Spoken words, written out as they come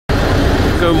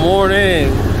Good morning.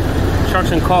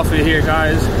 Trucks and Coffee here,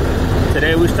 guys.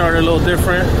 Today we started a little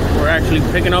different. We're actually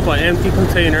picking up an empty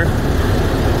container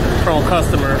from a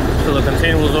customer. So the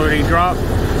container was already dropped.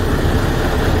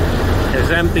 It's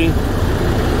empty.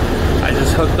 I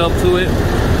just hooked up to it,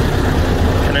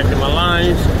 connected my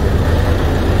lines.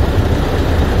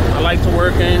 I like to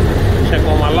work in, check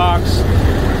all my locks.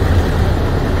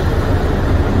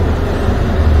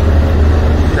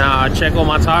 Now I check all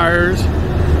my tires.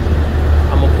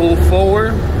 I'm gonna pull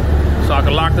forward so I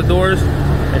can lock the doors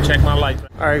and check my lights.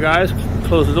 All right, guys,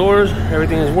 close the doors.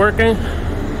 Everything is working.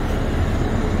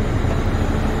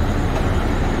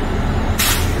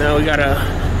 Now we got a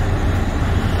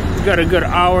good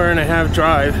hour and a half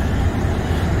drive.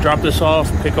 Drop this off,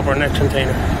 pick up our next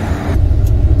container.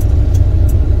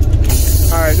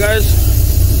 All right, guys.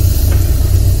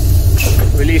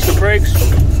 Release the brakes,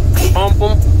 pump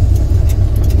them.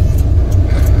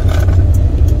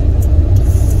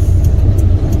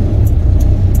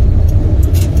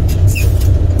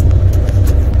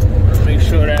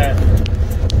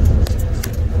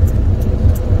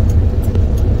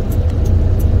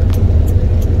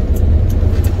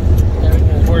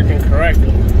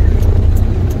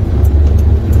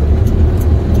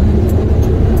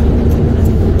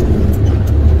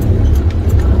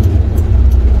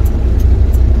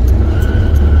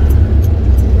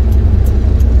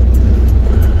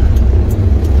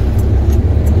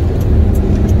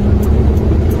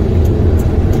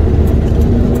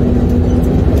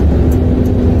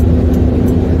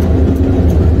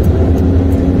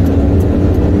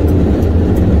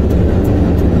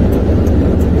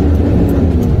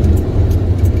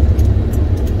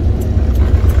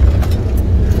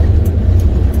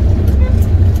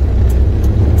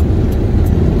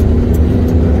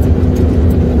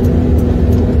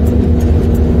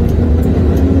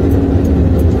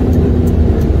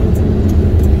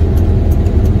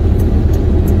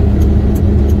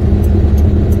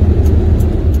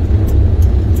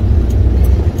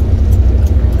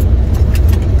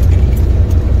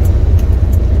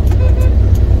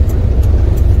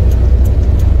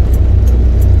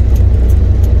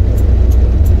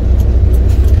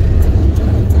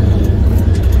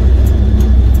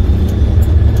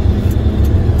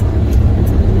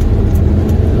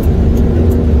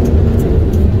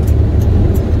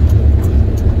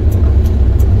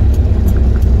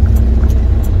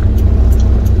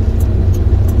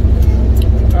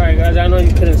 I know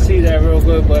you couldn't see that real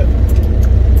good, but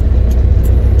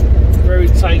very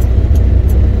tight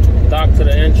dock to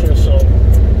the entrance, so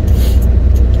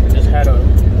I just had to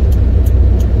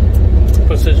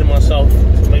position myself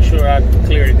to make sure I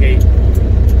clear the gate.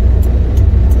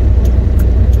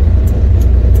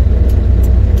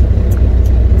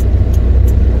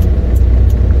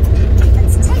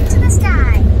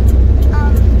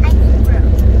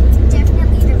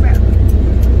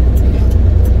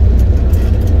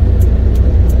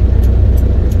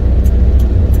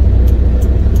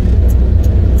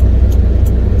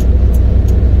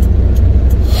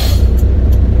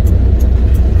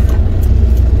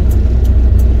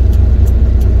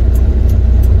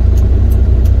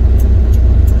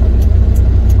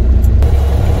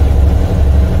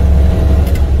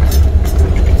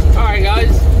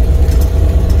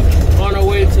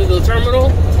 Terminal.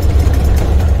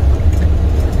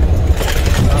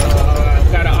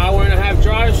 Got an hour and a half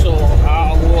drive, so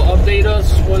I will update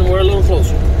us when we're a little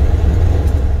closer.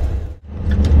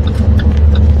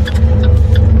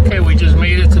 Okay, we just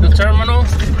made it to the terminal.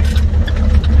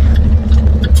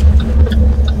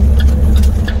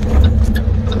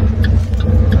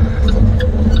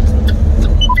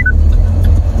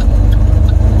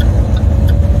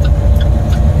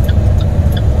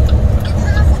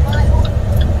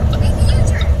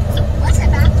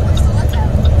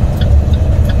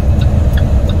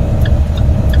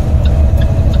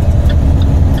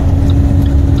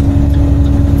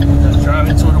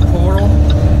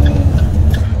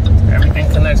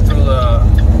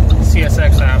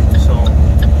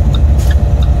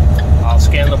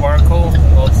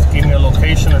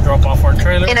 Drop off our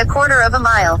trailer. In a quarter of a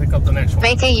mile, pick up the next one.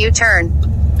 Make a U-turn.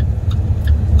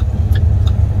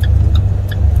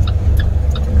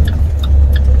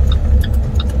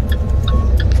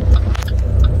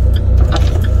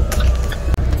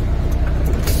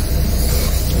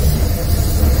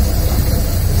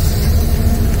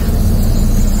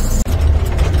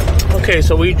 Okay,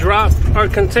 so we dropped our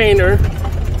container,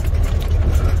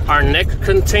 our next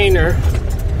container.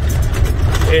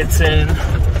 It's in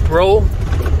row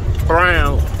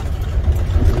brown.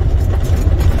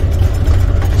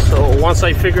 So once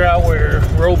I figure out where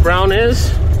row brown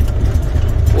is,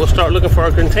 we'll start looking for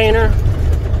our container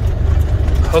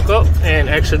hook up and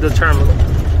exit the terminal.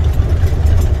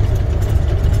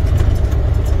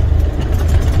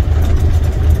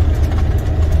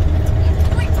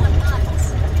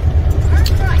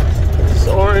 It's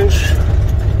orange.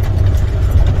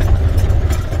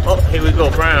 Oh, here we go,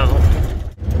 brown.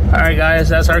 All right, guys,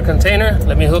 that's our container.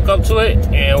 Let me hook up to it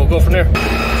and we'll go from there.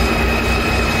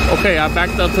 Okay, I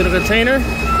backed up to the container.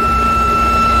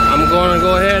 I'm going to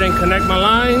go ahead and connect my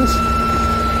lines.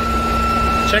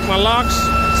 Check my locks,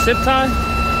 zip tie.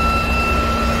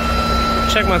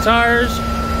 Check my tires,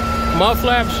 mud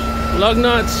flaps, lug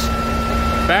nuts,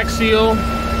 back seal.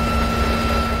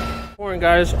 Important,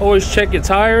 guys, always check your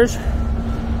tires.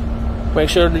 Make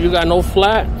sure that you got no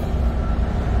flat.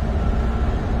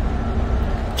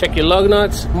 Check your lug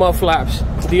nuts, mud flaps.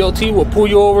 DOT will pull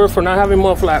you over for not having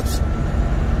mud flaps.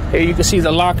 Here you can see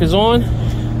the lock is on.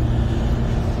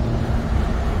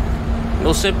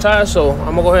 No zip tie, so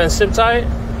I'm gonna go ahead and zip tie it.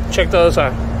 Check the other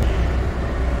side.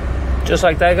 Just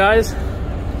like that, guys.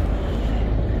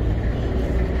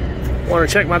 Want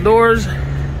to check my doors.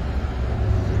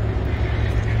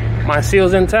 My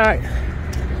seal's intact.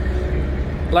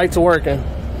 Lights are working.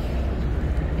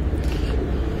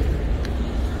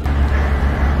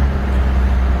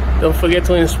 Don't forget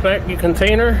to inspect your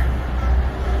container.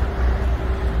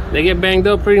 They get banged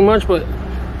up pretty much, but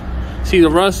see the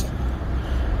rust?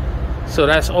 So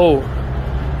that's old.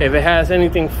 If it has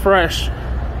anything fresh,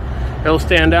 it'll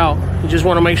stand out. You just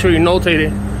want to make sure you notate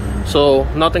it so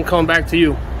nothing come back to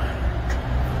you.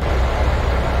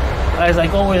 Guys,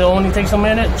 like always, it only takes a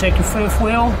minute. Check your fifth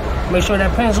wheel. Make sure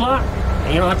that pin's locked,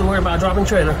 and you don't have to worry about dropping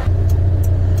trailer.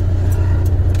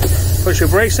 Push your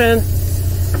brakes in.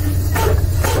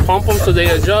 Pump them so they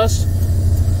adjust.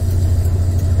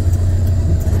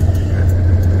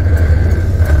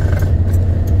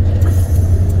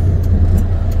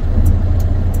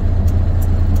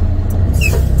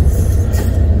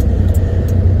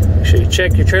 Make sure you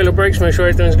check your trailer brakes, make sure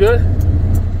everything's good.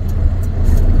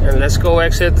 And let's go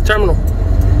exit the terminal.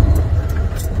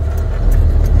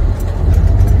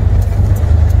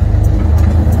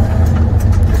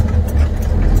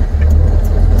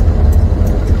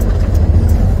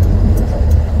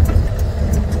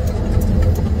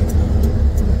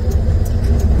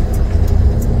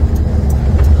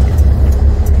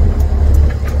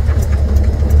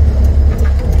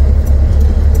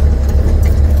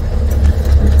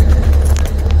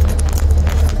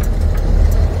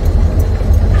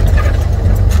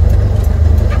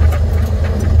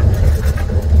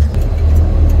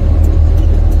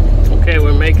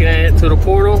 To the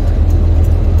portal,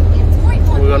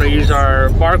 we're going to use our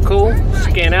barcode,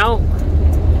 scan out,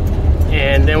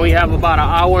 and then we have about an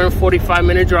hour and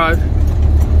 45-minute drive.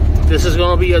 This is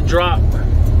going to be a drop,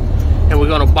 and we're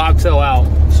going to bobtail out.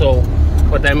 So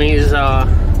what that means is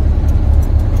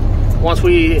once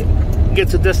we get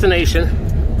to destination,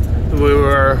 we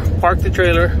will park the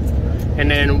trailer,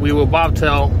 and then we will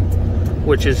bobtail,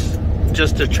 which is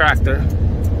just a tractor,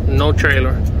 no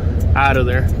trailer, out of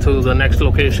there to the next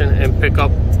location and pick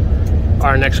up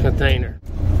our next container.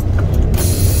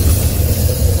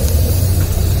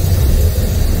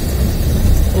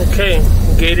 Okay,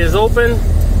 gate is open.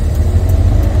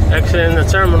 Exiting the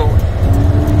terminal.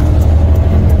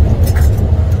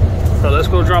 So let's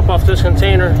go drop off this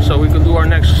container so we can do our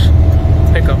next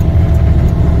pickup.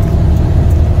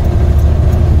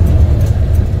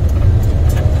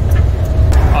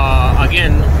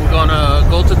 Again, we're gonna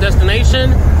go to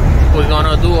destination. We're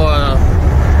gonna do a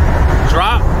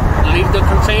drop, leave the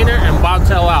container, and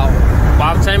bobtail out.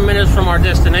 About 10 minutes from our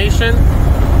destination,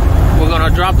 we're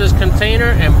gonna drop this container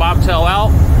and bobtail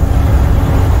out.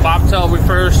 Bobtail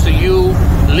refers to you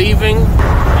leaving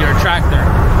your tractor.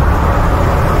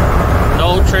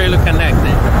 No trailer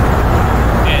connected.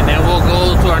 And then we'll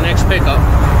go to our next pickup.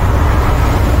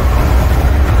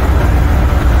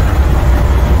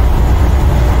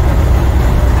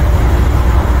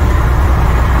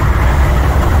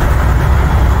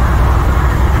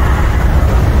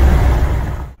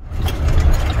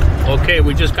 Okay,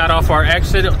 we just got off our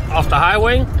exit off the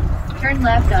highway. Turn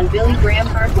left on Billy Graham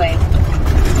Parkway.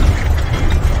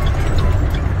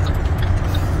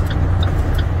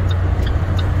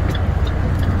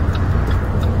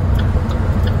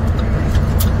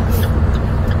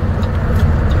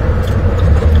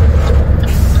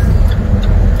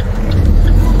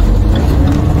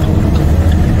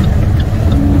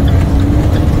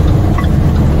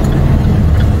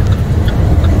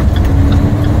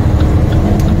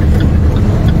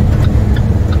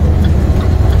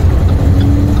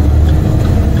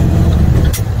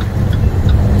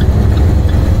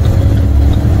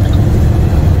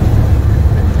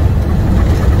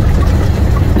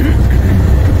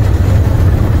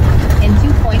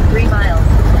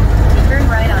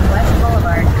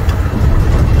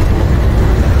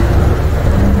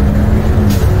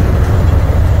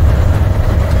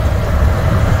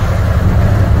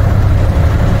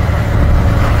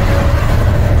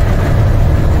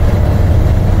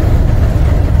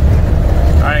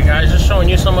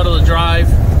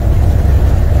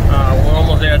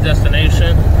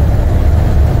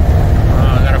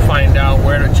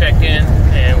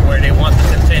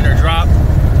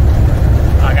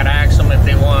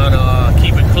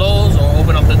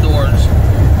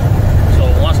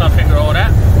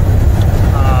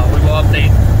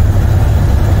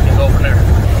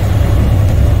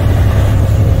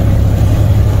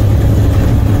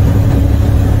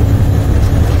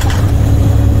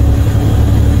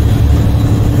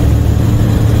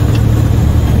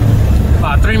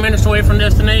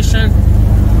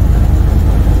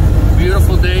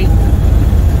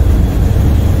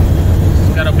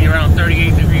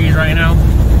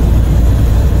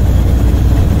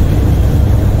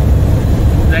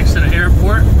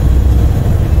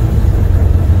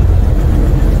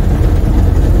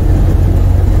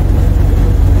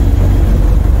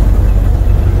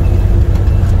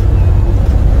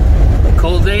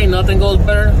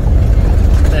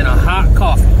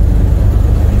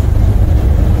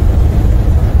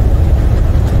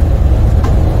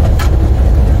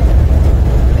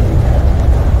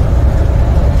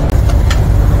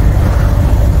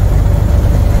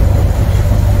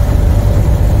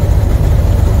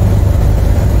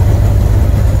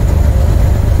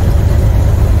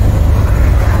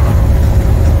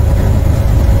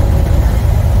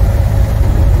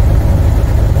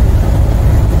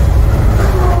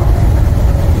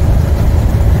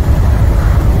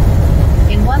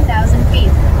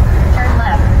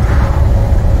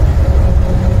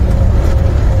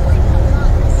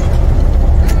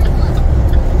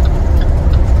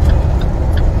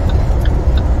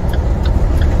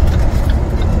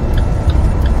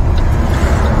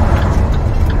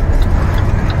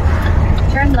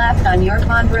 on York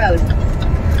Pond Road.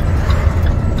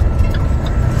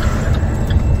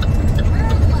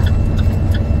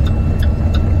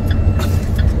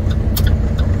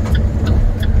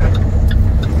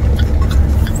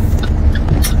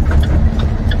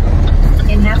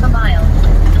 In half a mile,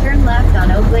 turn left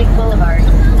on Oak Lake Boulevard.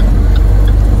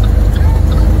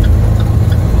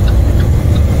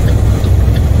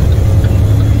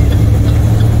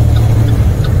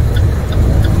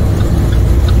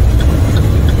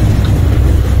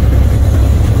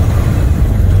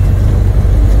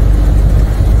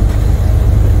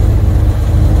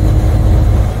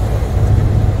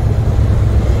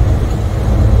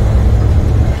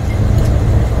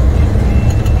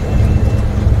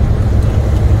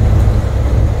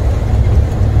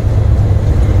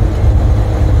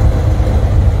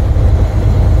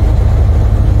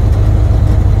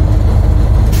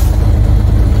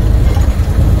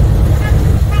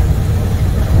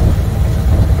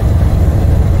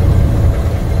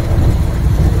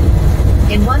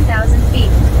 In 1,000 feet,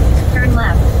 turn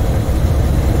left.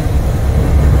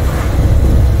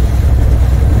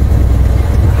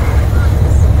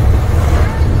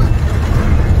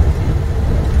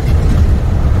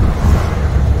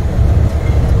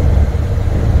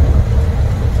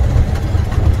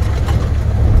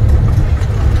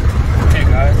 Okay,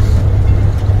 guys.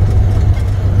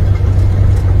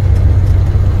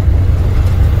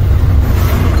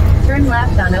 Turn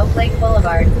left on Oak Lake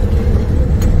Boulevard.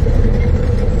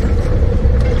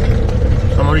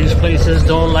 Some of these places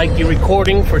don't like you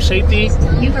recording for safety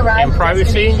You've arrived. and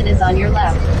privacy. Destination is on your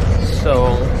left. So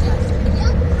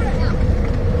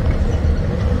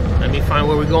let me find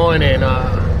where we're going, and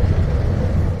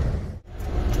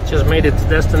just made it to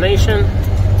destination.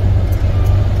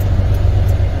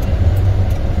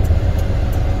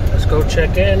 Let's go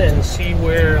check in and see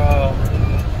where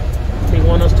they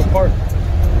want us to park.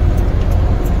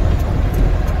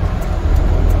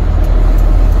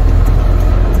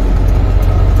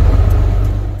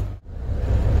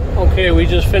 Okay, we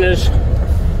just finished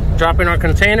dropping our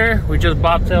container. We just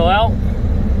bobtail out.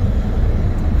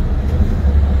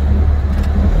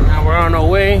 Now we're on our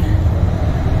way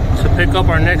to pick up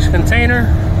our next container.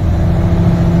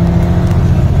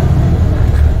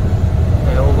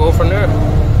 And we'll go from there.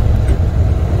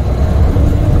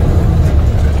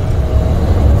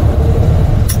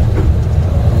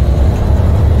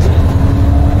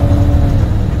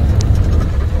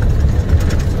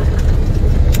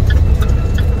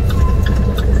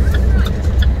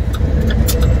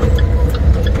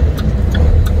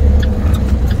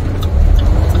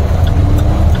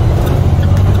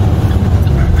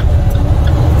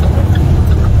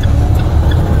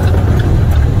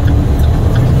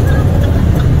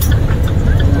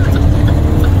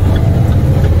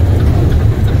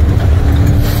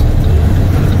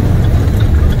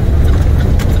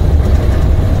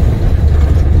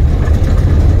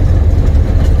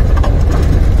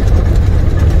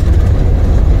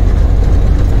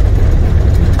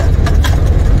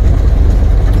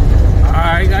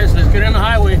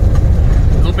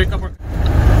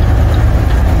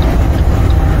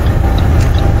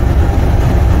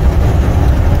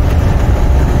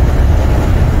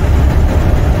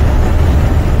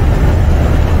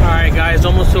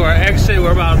 To our exit.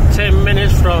 We're about 10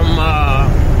 minutes from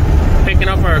picking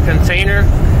up our container,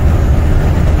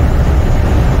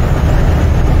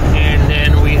 and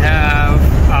then we have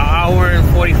an hour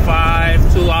and 45,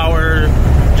 2-hour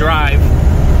drive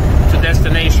to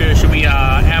destination. It should be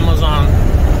Amazon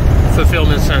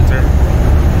fulfillment center.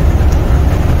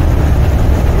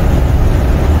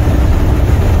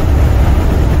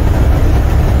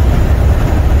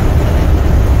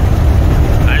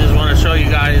 I just want to show you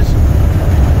guys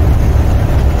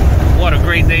what a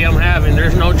great day I'm having.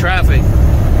 There's no traffic.